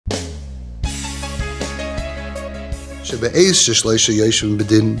שבאש ששלושה יושבים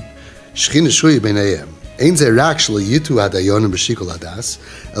בדין, שכינה שרויה ביניהם. אין זה רק שלא ייתו הדיונים בשיקול הדס,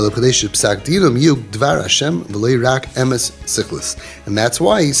 אלא כדי שפסק דינם יהיו דבר השם ולא רק אמס שכלס. And that's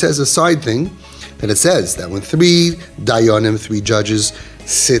why he says a side thing, that it says that when three dayanim, three judges,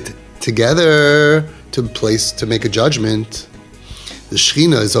 sit together to make a judgment, the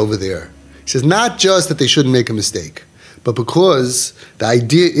Shekhinah is over there. He says not just that they shouldn't make a mistake, but because the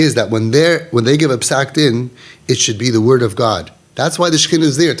idea is that when they give a psak din, it should be the word of God. That's why the Shekhinah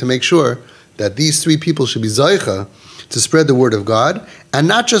is there, to make sure that these three people should be zaycha to spread the word of God, and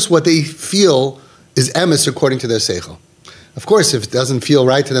not just what they feel is emes according to their seichel. Of course, if it doesn't feel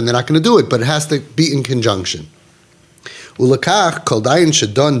right to them, they're not going to do it, but it has to be in conjunction. Ulakach kol dayin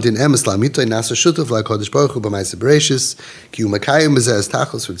shadon din emes lamitoy nasa shutuf la'kodesh baruch hu b'ma'aseh bereishis ki hu makayim b'zeh es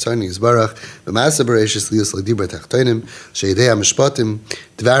tachlis v'tzorni yisbarach b'ma'aseh bereishis liyos l'dibra tachtoinim she'yidei ha-mishpatim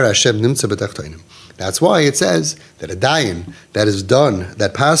dvar Hashem nimtza b'tachtoinim. That's why it says that a dayin that is done,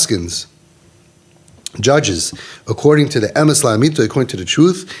 that paskins, judges according to the emes la'amito, according to the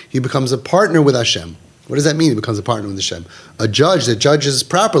truth, he becomes a partner with Hashem. What does that mean? He becomes a partner with Hashem. A judge that judges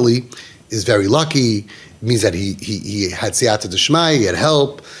properly is very lucky. It means that he had siyata d'shmai, he had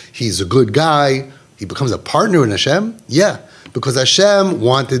help, he's a good guy. He becomes a partner in Hashem? Yeah, because Hashem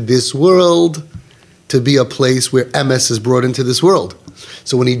wanted this world to be a place where emes is brought into this world.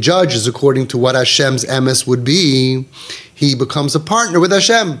 So when he judges according to what Hashem's emes would be, he becomes a partner with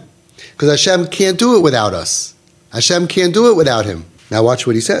Hashem. Because Hashem can't do it without us. Hashem can't do it without him. Now watch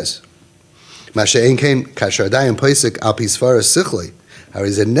what he says.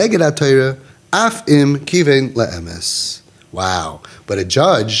 Wow. But a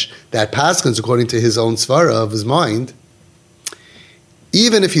judge that paskins according to his own svara of his mind,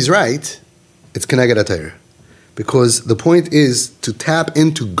 even if he's right, it's keneged HaTorah. Because the point is to tap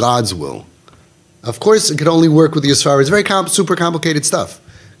into God's will. Of course, it can only work with your svara. It's very super complicated stuff.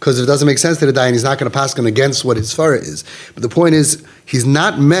 Because if it doesn't make sense to the dayan, he's not going to paskin against what his svara is. But the point is, he's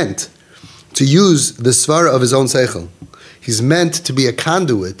not meant to use the svara of his own seichel. He's meant to be a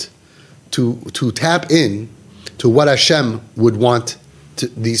conduit to tap in to what Hashem would want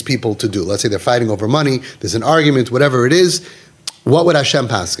these people to do. Let's say they're fighting over money, there's an argument, whatever it is, what would Hashem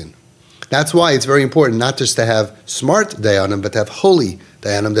paskin? That's why it's very important not just to have smart dayanim, but to have holy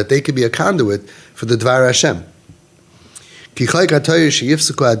dayanim, that they could be a conduit for the dvar Hashem. That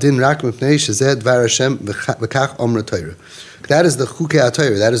is the chukei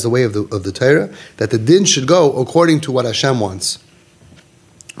HaTorah, that is the way of the Torah, that the din should go according to what Hashem wants.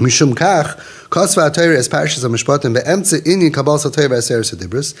 Mishum kach, kosva HaTorah es PARSHAS HaMishpatim be'emtze inyan kabbalas HaTorah v'aseres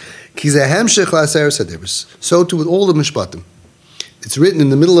HaDibros, ki ze hemshech la'aseres HaDibros. So too with all the Mishpatim. It's written in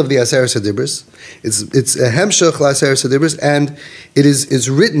the middle of the Aseres HaDibros. It's a hemshech la'aseres HaDibros, and it's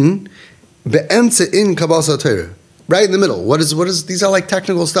written be'emtze in kabbalas HaTorah. Right in the middle. What is these are like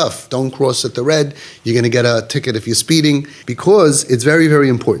technical stuff. Don't cross at the red. You're going to get a ticket if you're speeding, because it's very, very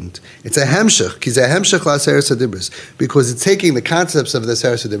important. It's a hemshech, la'aseres HaDibros, because it's taking the concepts of the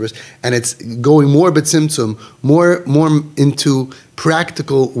Aseres HaDibros and it's going more b'tzimtzum, more into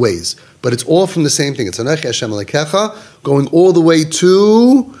practical ways. But it's all from the same thing. It's Anochi Hashem Elokecha, going all the way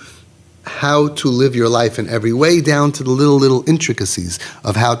to how to live your life in every way, down to the little intricacies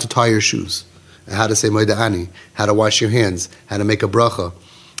of how to tie your shoes, how to say Moeda'ani, how to wash your hands, how to make a bracha.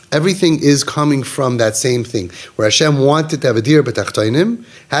 Everything is coming from that same thing. Where Hashem wanted to have a dir b'tachtoinim,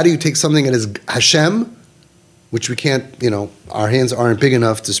 how do you take something that is Hashem, which we can't, our hands aren't big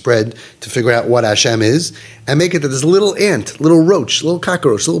enough to spread to figure out what Hashem is, and make it that this little ant, little roach, little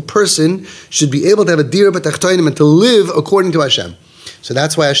cockroach, little person should be able to have a dir b'tachtoinim and to live according to Hashem. So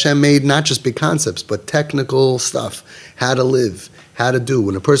that's why Hashem made not just big concepts, but technical stuff, how to live, how to do.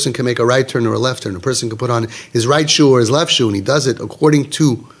 When a person can make a right turn or a left turn, a person can put on his right shoe or his left shoe, and he does it according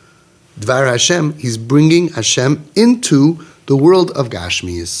to Dvar Hashem, he's bringing Hashem into the world of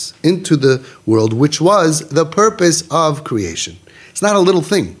Gashmias, into the world which was the purpose of creation. It's not a little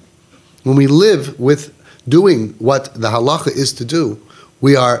thing. When we live with doing what the halacha is to do,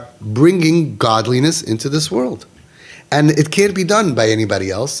 we are bringing godliness into this world. And it can't be done by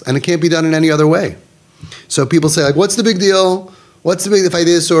anybody else, and it can't be done in any other way. So people say, like, what's the big deal? What's the big if I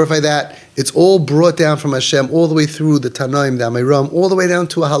this or if I that? It's all brought down from Hashem all the way through the Tanaim, the Amiram, all the way down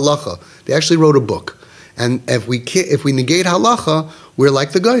to a halacha. They actually wrote a book. And if we negate halacha, we're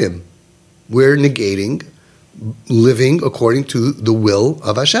like the Goyim. We're negating living according to the will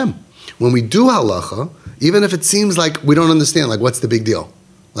of Hashem. When we do halacha, even if it seems like we don't understand, like what's the big deal?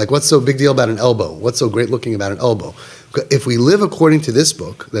 Like what's so big deal about an elbow? What's so great looking about an elbow? If we live according to this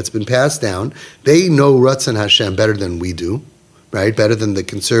book that's been passed down, they know Ratzon Hashem better than we do, right? Better than the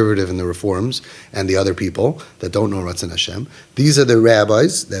conservative and the reforms and the other people that don't know Ratzon Hashem. These are the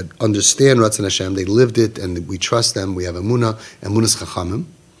rabbis that understand Ratzon Hashem. They lived it, and we trust them. We have emunah chachamim,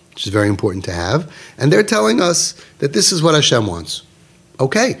 which is very important to have. And they're telling us that this is what Hashem wants.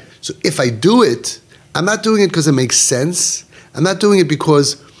 Okay, so if I do it, I'm not doing it because it makes sense. I'm not doing it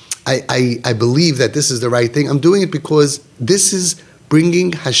because I believe that this is the right thing. I'm doing it because this is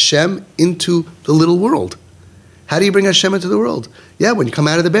bringing Hashem into the little world. How do you bring Hashem into the world? Yeah, when you come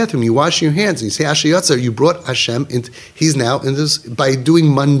out of the bathroom, you wash your hands and you say Asher Yatzar, you brought Hashem into, he's now in this, by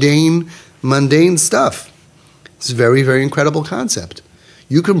doing mundane stuff. It's a very, very incredible concept.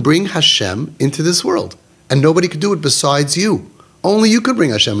 You can bring Hashem into this world, and nobody could do it besides you. Only you could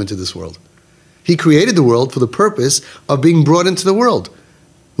bring Hashem into this world. He created the world for the purpose of being brought into the world.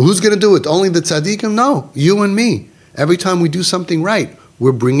 Who's going to do it? Only the tzaddikim? No, you and me. Every time we do something right,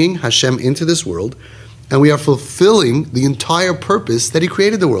 we're bringing Hashem into this world, and we are fulfilling the entire purpose that He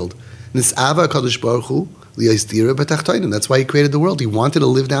created the world. Nisava Kadosh Baruch Hu liyazdira b'tachtonim. That's why He created the world. He wanted to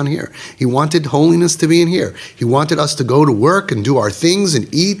live down here. He wanted holiness to be in here. He wanted us to go to work and do our things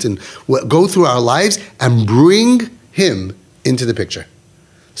and eat and go through our lives and bring Him into the picture.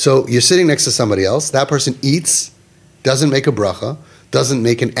 So you're sitting next to somebody else. That person eats, doesn't make a bracha, doesn't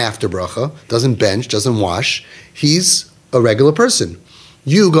make an after bracha, doesn't bench, doesn't wash. He's a regular person.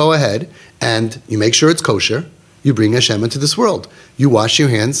 You go ahead and you make sure it's kosher. You bring Hashem into this world. You wash your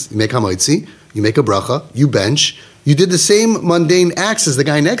hands, you make hamoitzi, you make a bracha, you bench. You did the same mundane acts as the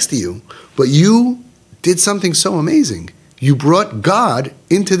guy next to you, but you did something so amazing. You brought God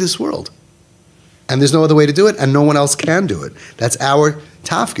into this world. And there's no other way to do it, and no one else can do it. That's our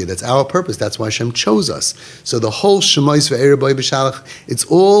tafkid, that's our purpose. That's why Hashem chose us. So the whole Shemais ve'er boi b'shalach, it's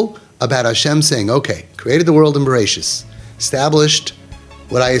all about Hashem saying, okay, created the world in Bereshis, established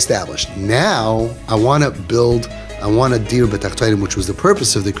what I established. Now, I want to build, I want to dir b'tachtonim, which was the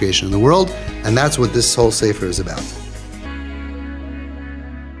purpose of the creation of the world, and that's what this whole sefer is about.